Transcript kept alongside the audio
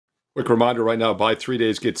Quick reminder right now, buy 3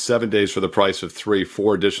 days, get 7 days for the price of three,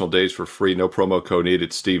 4 additional days for free. No promo code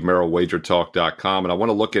needed. Steve Merrill, wagertalk.com. And I want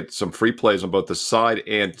to look at some free plays on both the side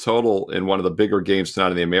and total in one of the bigger games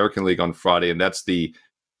tonight in the American League on Friday, and that's the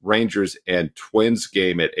Rangers and Twins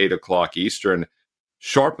game at 8 o'clock Eastern.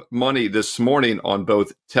 Sharp money this morning on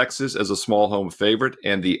both Texas as a small home favorite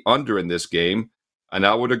and the under in this game. And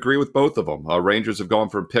I would agree with both of them. Rangers have gone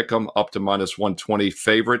from pick'em up to minus 120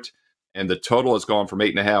 favorite, and the total has gone from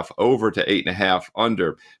 8.5 over to 8.5 under.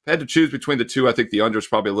 If I had to choose between the two, I think the under is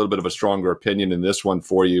probably a little bit of a stronger opinion in this one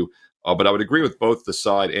for you. But I would agree with both the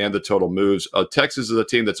side and the total moves. Texas is a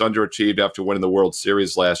team that's underachieved after winning the World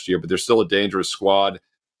Series last year, but they're still a dangerous squad.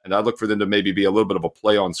 And I look for them to maybe be a little bit of a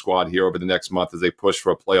play-on squad here over the next month as they push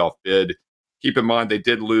for a playoff bid. Keep in mind, they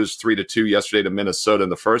did lose 3-2 yesterday to Minnesota in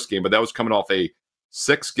the first game, but that was coming off a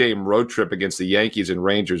 6-game road trip against the Yankees and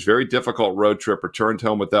Rangers. Very difficult road trip, returned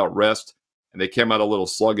home without rest, and they came out a little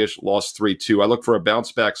sluggish, lost 3-2. I look for a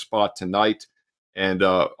bounce-back spot tonight. And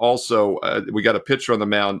also, we got a pitcher on the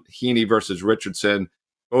mound, Heaney versus Richardson.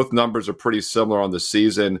 Both numbers are pretty similar on the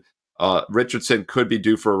season. Richardson could be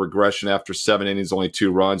due for a regression after 7 innings, only 2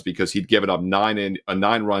 runs, because he'd given up 9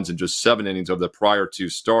 runs in just 7 innings over the prior 2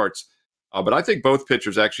 starts. But I think both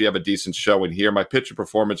pitchers actually have a decent showing here. My pitcher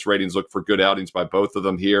performance ratings look for good outings by both of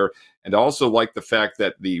them here. And I also like the fact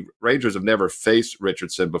that the Rangers have never faced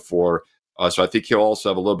Richardson before. So I think he'll also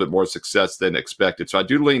have a little bit more success than expected. So I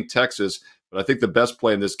do lean Texas, but I think the best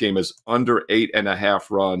play in this game is under 8.5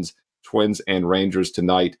 runs, Twins and Rangers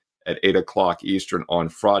tonight at 8 o'clock Eastern on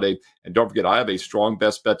Friday. And don't forget, I have a strong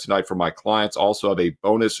best bet tonight for my clients. Also have a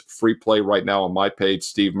bonus free play right now on my page,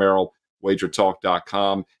 Steve Merrill,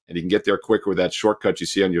 wagertalk.com. And you can get there quicker with that shortcut you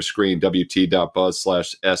see on your screen,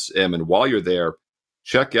 wt.buzz/SM. And while you're there,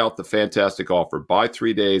 check out the fantastic offer. Buy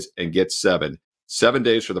 3 days and get 7. 7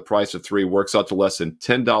 days for the price of 3 works out to less than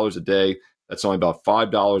 $10 a day. That's only about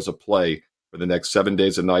 $5 a play for the next 7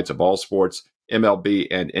 days and nights of all sports. MLB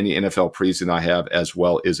and any NFL preseason I have as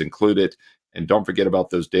well is included. And don't forget about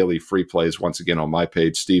those daily free plays, once again, on my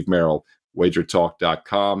page, Steve Merrill,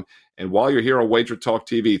 wagertalk.com. And while you're here on Wager Talk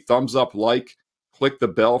TV, thumbs up, like, click the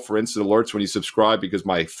bell for instant alerts when you subscribe, because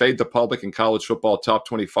my Fade the Public and college football top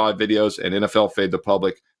 25 videos and NFL Fade the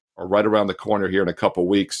Public are right around the corner here in a couple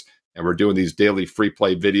weeks. And we're doing these daily free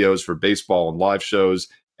play videos for baseball and live shows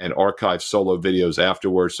and archive solo videos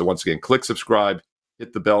afterwards. So once again, click subscribe,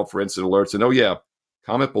 hit the bell for instant alerts. And oh yeah,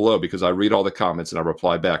 comment below, because I read all the comments and I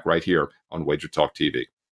reply back right here on Wager Talk TV.